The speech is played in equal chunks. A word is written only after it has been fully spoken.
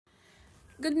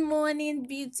Good morning,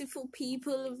 beautiful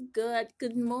people of God.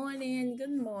 Good morning,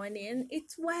 good morning.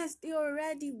 It's Wednesday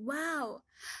already. Wow,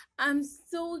 I'm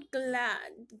so glad.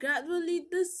 Gradually,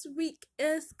 this week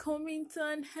is coming to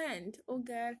an end. Oh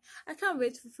God, I can't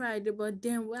wait for Friday, but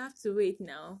then we have to wait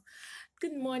now.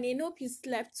 Good morning. Hope you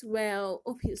slept well.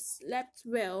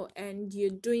 And you're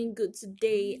doing good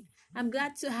today. I'm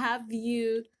glad to have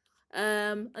you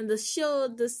on the show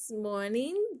this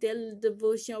morning, Daily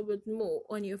Devotion with Mo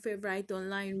on your favorite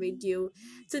online radio.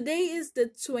 Today is the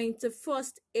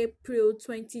 21st April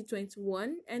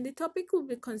 2021, and the topic we'll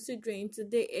be considering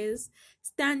today is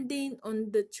standing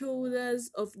on the shoulders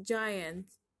of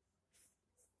giants.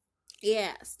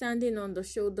 Yeah, standing on the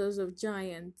shoulders of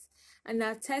giants. And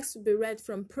our text will be read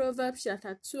from Proverbs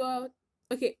chapter 12.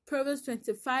 Okay, Proverbs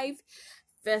 25,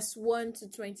 verse 1 to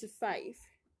 25.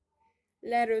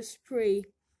 Let us pray.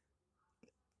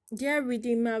 Dear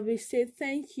Redeemer, we say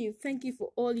thank you. Thank you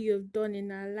for all you have done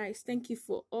in our lives. Thank you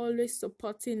for always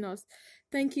supporting us.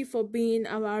 Thank you for being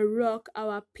our rock,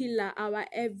 our pillar, our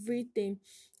everything.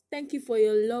 Thank you for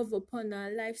your love upon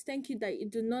our lives. Thank you that you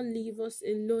do not leave us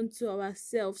alone to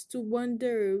ourselves, to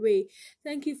wander away.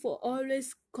 Thank you for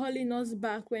always calling us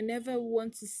back whenever we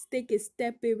want to take a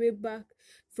step away back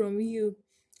from you.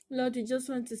 Lord, we just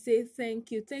want to say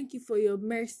thank you. Thank you for your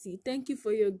mercy. Thank you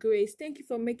for your grace. Thank you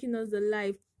for making us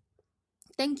alive.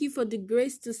 Thank you for the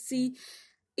grace to see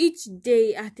each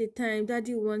day at a time.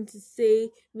 Daddy, we want to say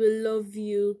we love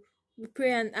you. We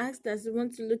pray and ask that we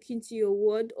want to look into your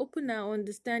word, open our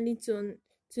understanding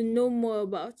to know more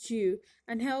about you,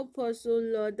 and help us, oh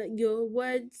Lord, that your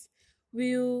words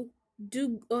will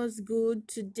do us good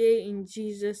today in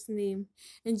Jesus' name.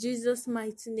 In Jesus'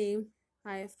 mighty name,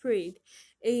 I have prayed.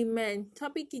 Amen.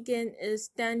 Topic again is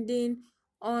standing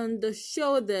on the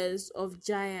shoulders of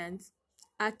giants.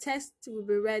 Our text will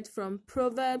be read from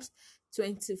Proverbs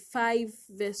 25,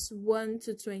 verse 1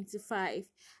 to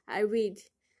 25. I read,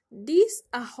 "These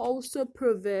are also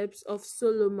Proverbs of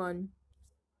Solomon,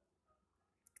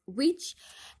 which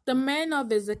the men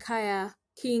of Hezekiah,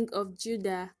 king of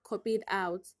Judah, copied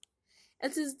out.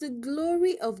 It is the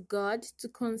glory of God to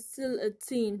conceal a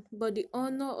thing, but the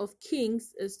honor of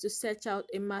kings is to search out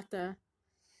a matter.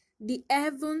 The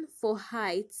heaven for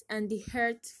height and the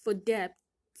earth for depth,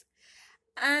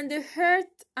 and the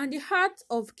heart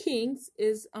of kings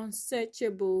is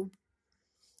unsearchable.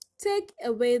 Take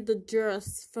away the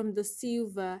dross from the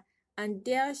silver, and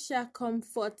there shall come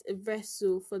forth a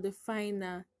vessel for the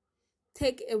finer.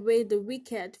 Take away the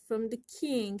wicked from the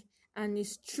king, and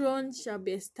his throne shall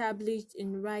be established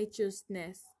in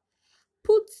righteousness.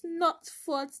 Put not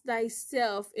forth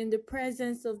thyself in the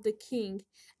presence of the king,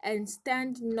 and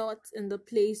stand not in the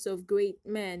place of great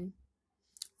men.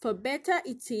 For better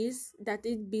it is that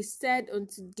it be said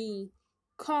unto thee,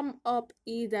 Come up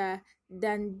hither,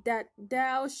 than that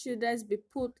thou shouldest be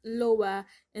put lower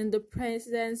in the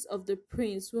presence of the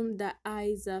prince whom thy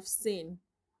eyes have seen.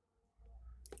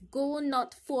 Go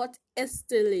not forth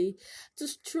hastily to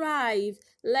strive,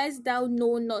 lest thou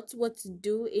know not what to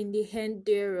do in the end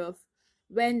thereof,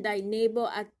 when thy neighbor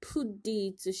hath put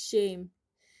thee to shame.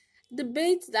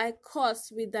 Debate thy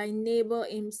cause with thy neighbor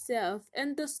himself,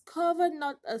 and discover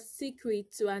not a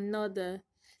secret to another,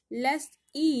 lest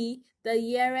he that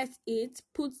heareth it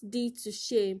put thee to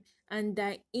shame, and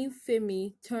thy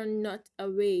infamy turn not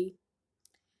away.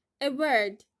 A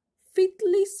word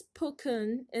fitly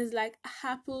spoken is like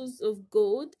apples of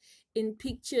gold in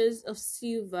pictures of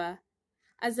silver,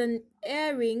 as an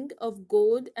earring of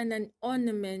gold and an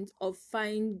ornament of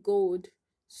fine gold.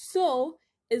 So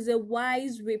is a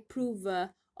wise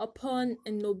reprover upon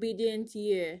an obedient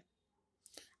ear.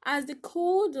 As the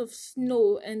cold of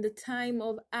snow in the time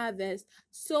of harvest,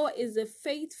 so is a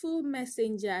faithful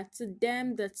messenger to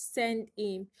them that send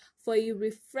him, for he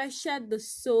refresheth the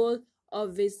soul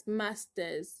of his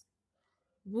masters.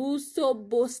 Whoso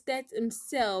boasteth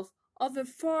himself of a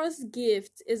false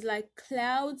gift is like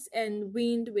clouds and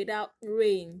wind without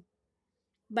rain.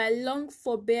 By long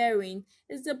forbearing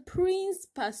is the prince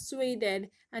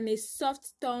persuaded, and a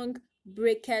soft tongue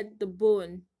breaketh the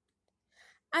bone.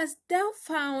 As thou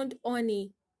found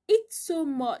honey, eat so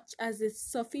much as is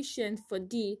sufficient for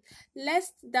thee,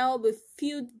 lest thou be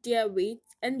filled therewith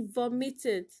and vomit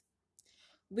it.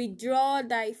 Withdraw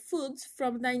thy foot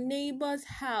from thy neighbor's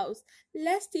house,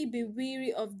 lest he be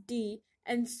weary of thee,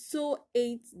 and so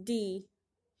hate thee.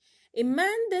 A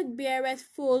man that beareth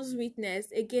false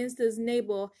witness against his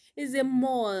neighbor is a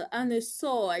maul and a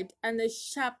sword and a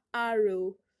sharp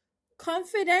arrow.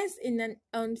 Confidence in an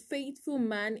unfaithful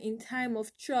man in time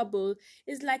of trouble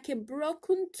is like a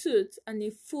broken tooth and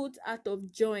a foot out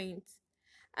of joint.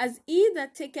 As he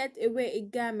that taketh away a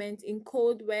garment in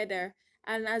cold weather,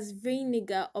 and as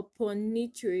vinegar upon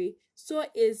nitre, so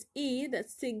is he that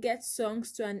singeth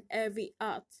songs to an heavy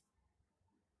heart.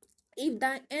 If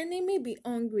thine enemy be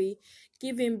hungry,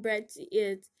 give him bread to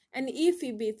eat, and if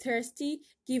he be thirsty,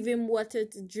 give him water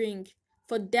to drink.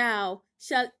 For thou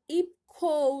shalt heap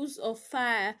coals of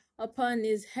fire upon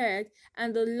his head,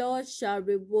 and the Lord shall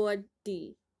reward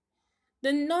thee.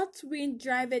 The north wind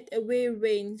driveth away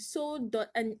rain, so doth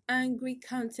an angry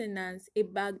countenance a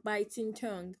backbiting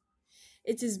tongue.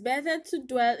 It is better to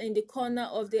dwell in the corner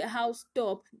of the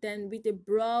housetop than with a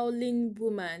brawling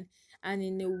woman and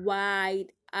in a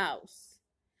wide house.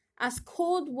 As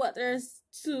cold waters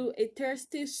to a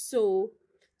thirsty soul,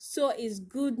 so is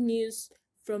good news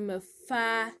from a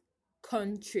far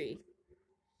country.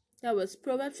 That was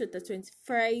Proverbs chapter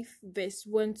 25, verse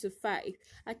 1 to 5.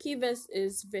 Our key verse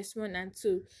is verse 1 and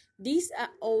 2. These are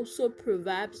also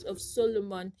Proverbs of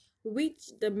Solomon,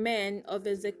 which the men of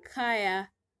Hezekiah,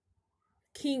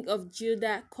 king of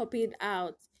Judah, copied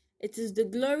out. It is the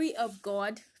glory of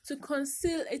God to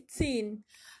conceal a thing,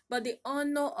 but the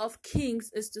honor of kings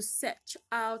is to search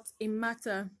out a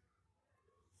matter.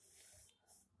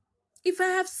 If I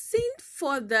have sinned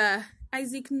further,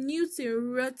 Isaac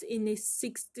Newton wrote in a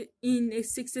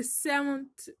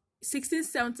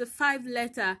 1675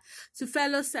 letter to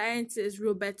fellow scientist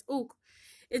Robert Hooke,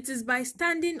 it is by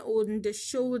standing on the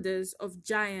shoulders of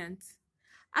giants.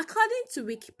 According to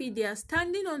Wikipedia,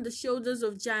 standing on the shoulders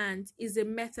of giants is a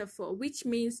metaphor, which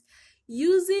means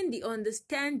using the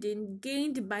understanding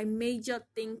gained by major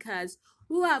thinkers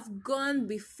who have gone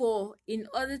before in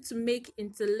order to make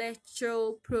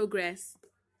intellectual progress.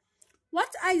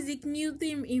 What Isaac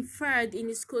Newton inferred in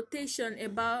his quotation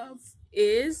above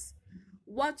is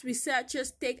what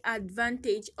researchers take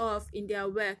advantage of in their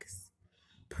works.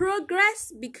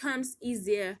 Progress becomes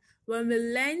easier when we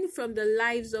learn from the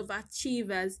lives of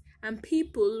achievers and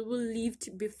people who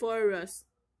lived before us.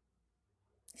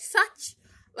 Such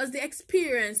was the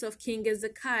experience of King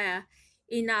Hezekiah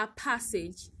in our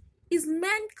passage. His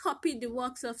men copied the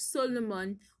works of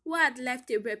Solomon, who had left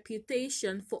a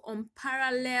reputation for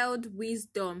unparalleled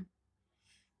wisdom.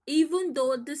 Even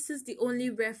though this is the only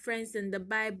reference in the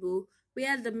Bible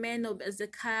where the men of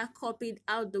Hezekiah copied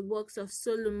out the works of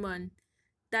Solomon,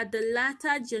 that the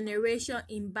latter generation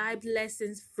imbibed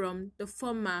lessons from the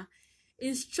former,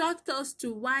 instruct us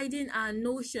to widen our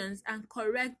notions and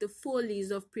correct the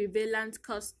follies of prevalent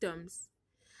customs.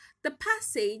 The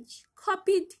passage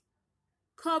copied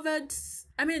covered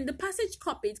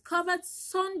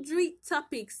sundry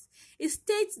topics. It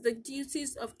states the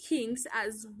duties of kings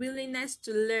as willingness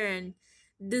to learn,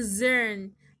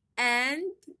 discern,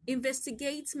 and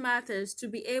investigate matters to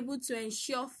be able to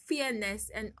ensure fairness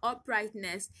and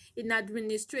uprightness in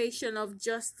administration of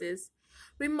justice.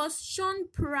 We must shun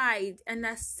pride and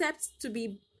accept to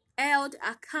be held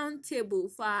accountable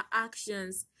for our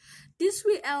actions. This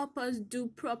will help us do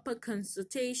proper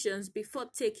consultations before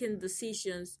taking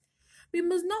decisions. We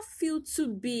must not feel too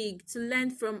big to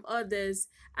learn from others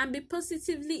and be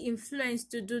positively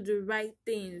influenced to do the right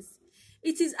things.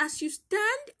 It is as you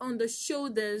stand on the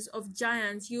shoulders of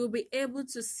giants you will be able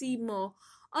to see more,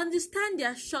 understand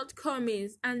their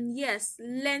shortcomings, and yes,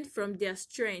 learn from their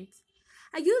strength.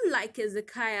 Are you like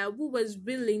Hezekiah, who was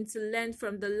willing to learn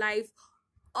from the life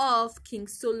of King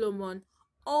Solomon,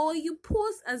 or you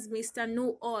pose as Mr.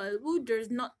 Know-all, who does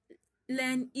not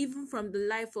learn even from the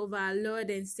life of our Lord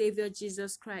and Savior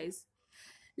Jesus Christ?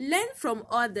 Learn from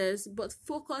others, but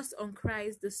focus on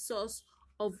Christ, the source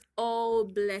of all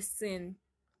blessing.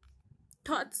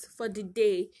 Thoughts for the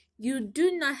day. You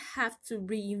do not have to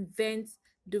reinvent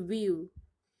the wheel.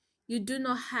 You do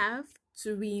not have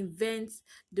to reinvent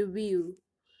the wheel.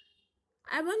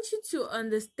 I want you to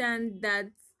understand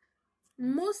that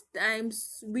most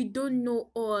times we don't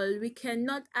know all. We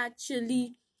cannot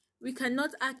actually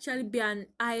be an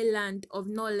island of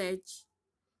knowledge.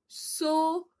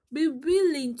 So be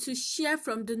willing to share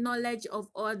from the knowledge of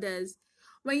others.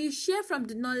 When you share from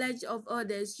the knowledge of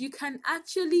others, you can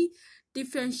actually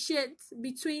differentiate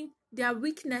between their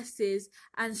weaknesses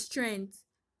and strengths.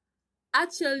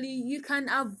 Actually, you can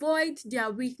avoid their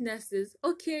weaknesses.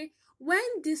 Okay, when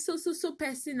this so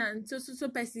person and so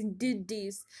person did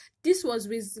this was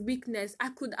with weakness. I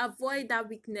could avoid that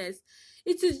weakness.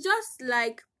 It is just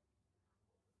like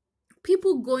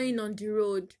people going on the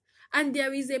road and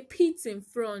there is a pit in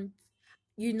front,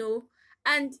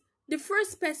 and the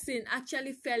first person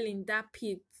actually fell in that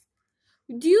pit.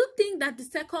 Do you think that the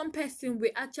second person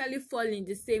will actually fall in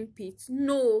the same pit?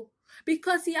 No.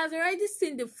 because he has already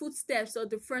seen the footsteps of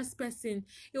the first person.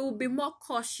 He will be more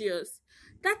cautious.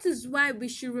 That is why we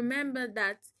should remember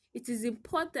that it is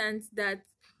important that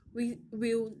we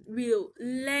will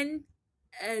learn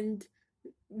and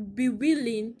be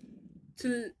willing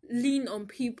to lean on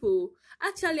people.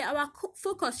 Actually, our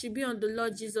focus should be on the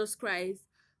Lord Jesus Christ.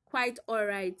 Quite all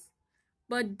right.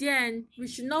 But then we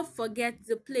should not forget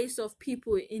the place of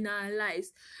people in our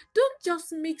lives. Don't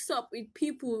just mix up with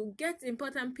people. Get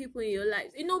important people in your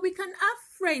lives. We can have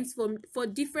friends for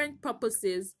different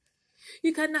purposes.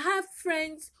 You can have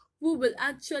friends who will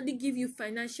actually give you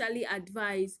financially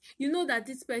advice. You know that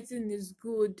this person is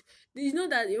good. You know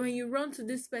that when you run to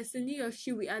this person, he or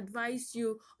she will advise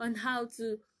you on how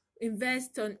to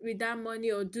invest with that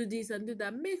money or do this and do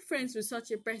that. Make friends with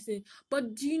such a person,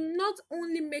 but do not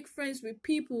only make friends with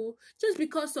people just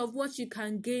because of what you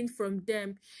can gain from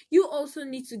them. You also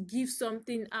need to give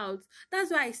something out. That's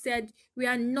why I said we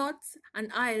are not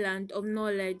an island of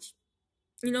knowledge.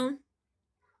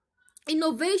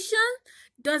 Innovation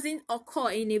doesn't occur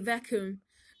in a vacuum.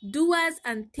 Doers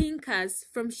and thinkers,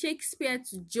 from Shakespeare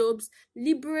to Jobs,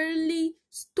 liberally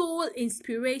stole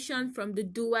inspiration from the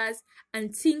doers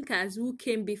and thinkers who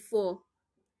came before.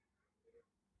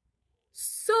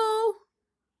 So,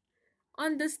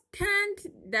 understand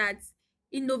that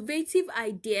innovative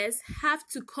ideas have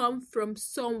to come from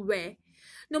somewhere.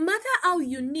 No matter how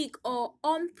unique or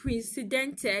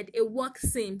unprecedented a work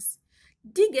seems,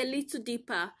 dig a little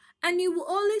deeper and you will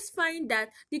always find that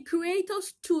the creator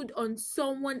stood on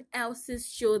someone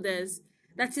else's shoulders.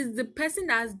 That is, the person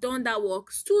that has done that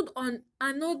work stood on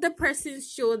another person's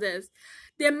shoulders.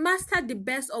 They mastered the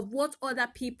best of what other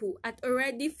people had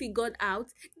already figured out,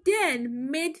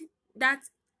 then made that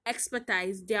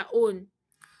expertise their own.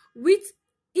 With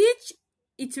each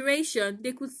iteration,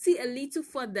 they could see a little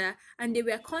further, and they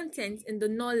were content in the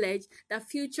knowledge that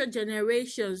future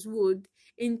generations would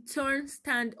in turn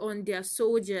stand on their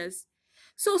soldiers.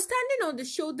 So standing on the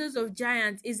shoulders of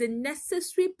giants is a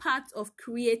necessary part of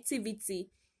creativity,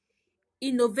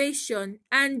 innovation,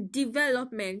 and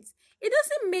development. It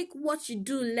doesn't make what you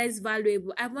do less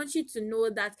valuable. I want you to know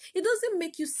that it doesn't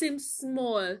make you seem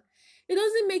small. It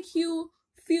doesn't make you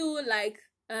feel like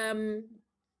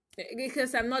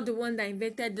because I'm not the one that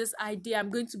invented this idea,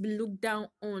 I'm going to be looked down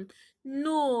on.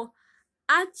 No,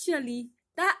 actually,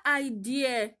 that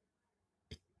idea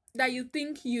that you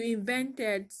think you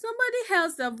invented, somebody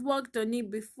else have worked on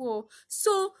it before,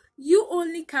 so you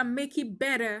only can make it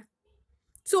better.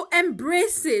 So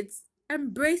embrace it.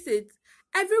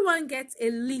 Everyone gets a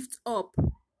lift up.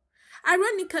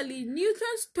 Ironically,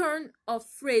 Newton's turn of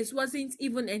phrase wasn't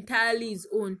even entirely his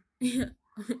own.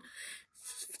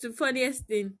 The funniest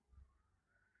thing.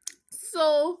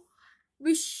 So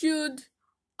we should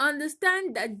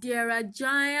understand that there are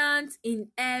giants in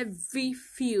every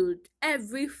field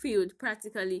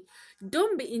practically.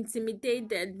 Don't be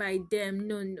intimidated by them.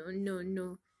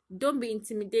 No. Don't be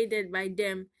intimidated by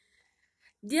them.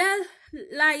 There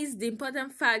lies the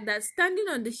important fact that standing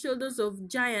on the shoulders of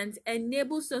giants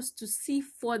enables us to see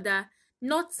further,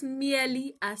 not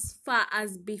merely as far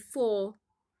as before.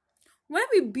 When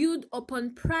we build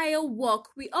upon prior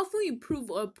work, we often improve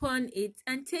upon it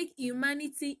and take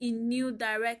humanity in new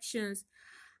directions.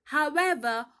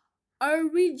 However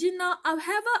original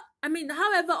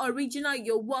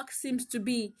your work seems to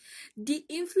be, the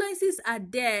influences are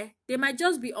there. They might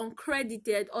just be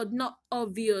uncredited or not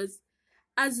obvious.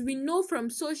 As we know from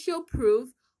social proof,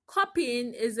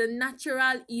 copying is a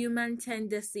natural human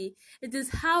tendency. It is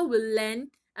how we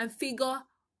learn and figure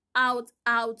out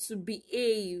how to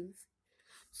behave.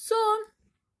 So,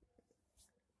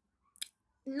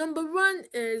 number one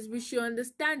is we should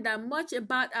understand that much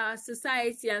about our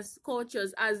society and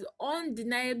cultures has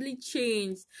undeniably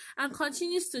changed and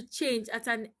continues to change at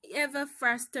an ever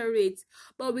faster rate,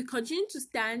 but we continue to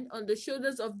stand on the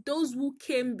shoulders of those who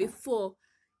came before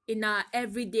in our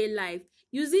everyday life,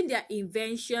 using their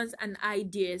inventions and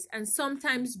ideas and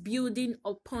sometimes building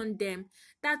upon them.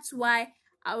 That's why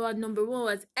our number one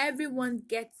was everyone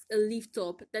gets a lift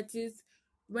up. That is,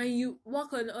 when you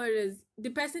work on others, the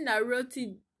person that wrote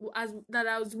it that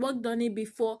has worked on it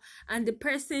before and the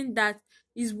person that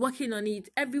is working on it,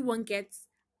 everyone gets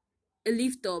a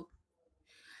lift up.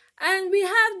 And we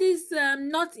have this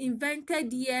not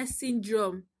invented yet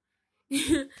syndrome.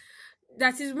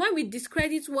 That is when we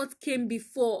discredit what came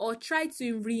before or try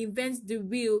to reinvent the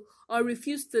wheel or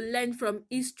refuse to learn from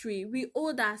history, we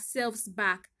hold ourselves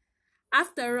back.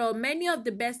 After all, many of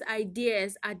the best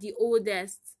ideas are the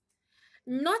oldest.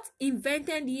 Not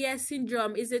invented yet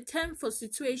syndrome is a term for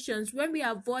situations when we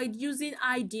avoid using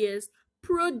ideas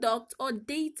product or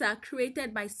data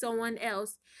created by someone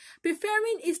else,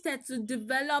 preferring instead to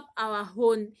develop our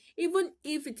own, even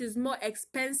if it is more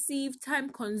expensive, time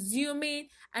consuming,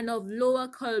 and of lower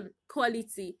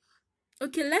quality.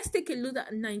 Okay, let's take a look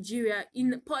at Nigeria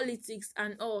in politics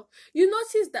and all. You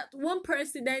notice that one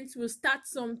president will start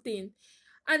something,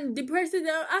 and the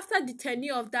president, after the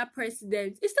tenure of that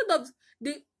president, instead of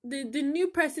the new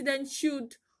president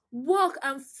should work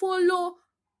and follow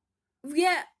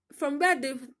where from where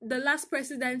the last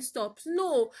president stops.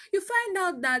 No, you find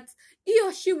out that he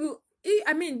or she will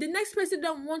the next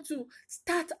president want to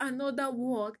start another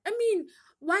work.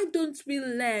 Why don't we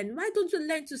learn? Why don't we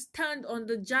learn to stand on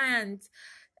the giant?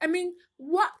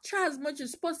 What try as much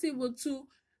as possible to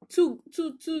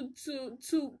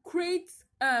create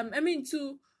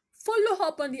to follow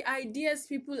up on the ideas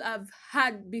people have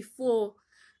had before,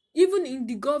 even in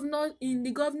the in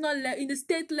the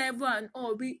state level and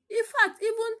all. In fact,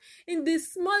 even in the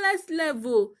smallest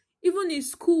level, even in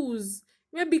schools,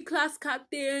 maybe class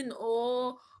captain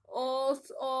or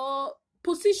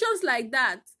positions like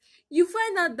that, you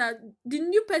find out that the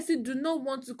new person do not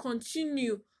want to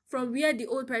continue from where the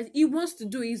old person, he wants to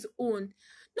do his own.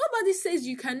 Nobody says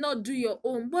you cannot do your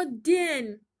own, but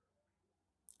then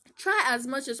try as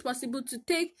much as possible to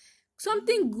take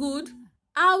something good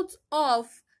out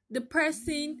of the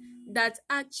person that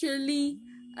actually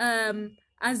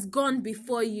has gone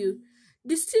before you.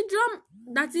 The syndrome,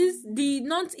 that is the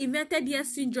not invented yet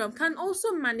syndrome, can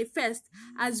also manifest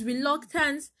as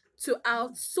reluctance to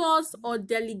outsource or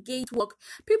delegate work.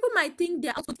 People might think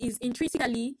their output is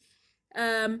intrinsically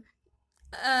that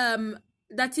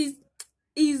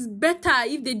is better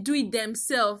if they do it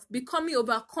themselves, becoming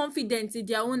overconfident in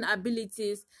their own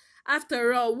abilities.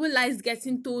 After all, who likes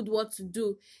getting told what to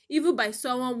do, even by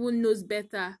someone who knows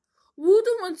better? We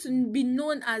wouldn't want to be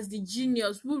known as the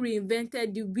genius who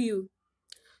reinvented the wheel.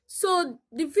 So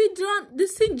the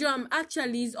syndrome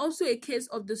actually is also a case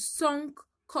of the sunk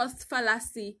cost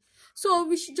fallacy. So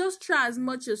we should just try as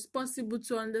much as possible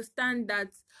to understand that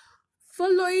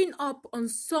following up on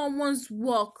someone's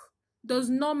work does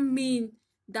not mean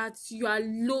that you are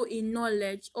low in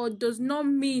knowledge, or does not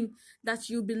mean that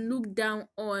you'll be looked down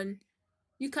on.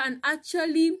 You can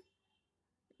actually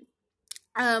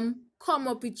come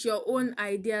up with your own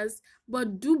ideas,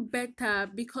 but do better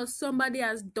because somebody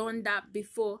has done that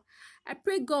before. I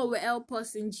pray God will help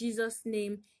us in Jesus'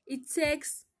 name. It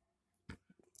takes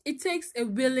a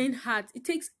willing heart. It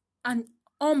takes an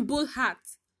humble heart.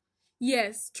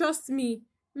 Yes, trust me.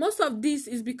 Most of this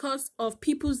is because of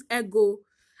people's ego.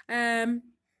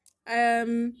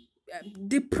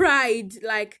 The pride,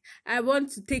 like, I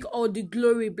want to take all the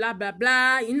glory, blah blah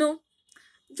blah.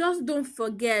 Just don't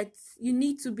forget, you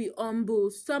need to be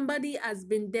humble. Somebody has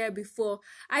been there before.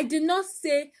 I did not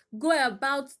say go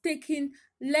about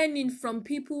learning from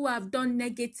people who have done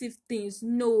negative things.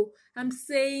 No, I'm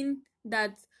saying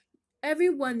that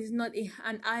everyone is not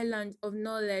an island of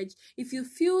knowledge. If you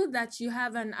feel that you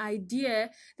have an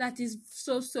idea that is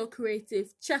so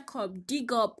creative, check up,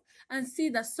 dig up, and see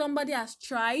that somebody has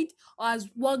tried or has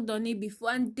worked on it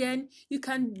before, and then you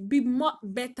can be more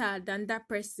better than that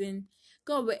person.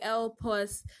 God will help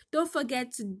us. Don't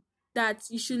forget that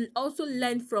you should also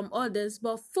learn from others,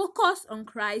 but focus on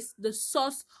Christ, the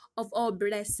source of all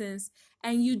blessings,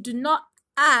 and you do not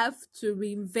have to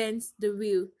reinvent the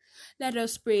wheel. Let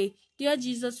us pray. Dear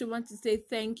Jesus, we want to say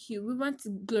thank you. We want to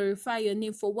glorify your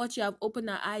name for what you have opened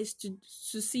our eyes to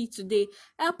see today.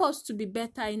 Help us to be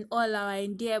better in all our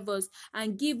endeavors,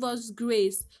 and give us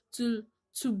grace to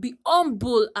be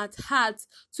humble at heart,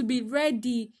 to be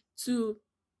ready to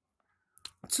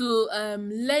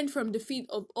learn from the feet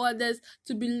of others,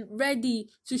 to be ready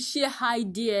to share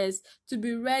ideas, to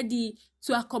be ready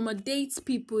to accommodate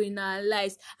people in our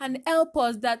lives, and help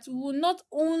us that we will not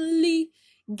only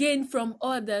gain from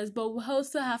others, but we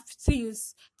also have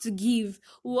things to give.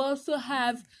 We also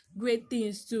have great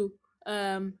things to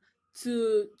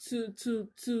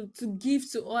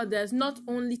give to others, not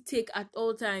only take at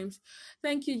all times.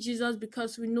 Thank you, Jesus,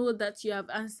 because we know that you have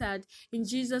answered. In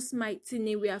Jesus' mighty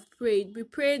name we have prayed. We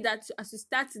pray that as we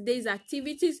start today's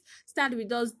activities, start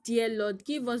with us, dear Lord.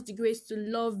 Give us the grace to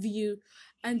love you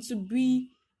and to be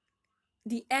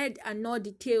the head and not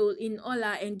the tail in all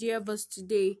our endeavors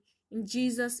today. In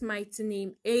Jesus' mighty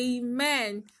name,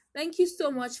 amen. Thank you so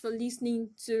much for listening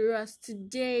to us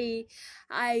today.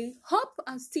 I hope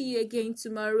I'll see you again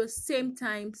tomorrow, same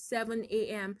time, 7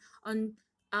 a.m. on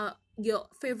your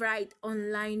favorite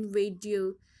online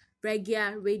radio,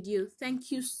 Regia Radio.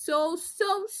 Thank you so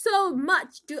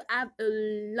much. Do have a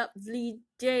lovely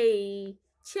day.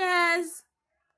 Cheers.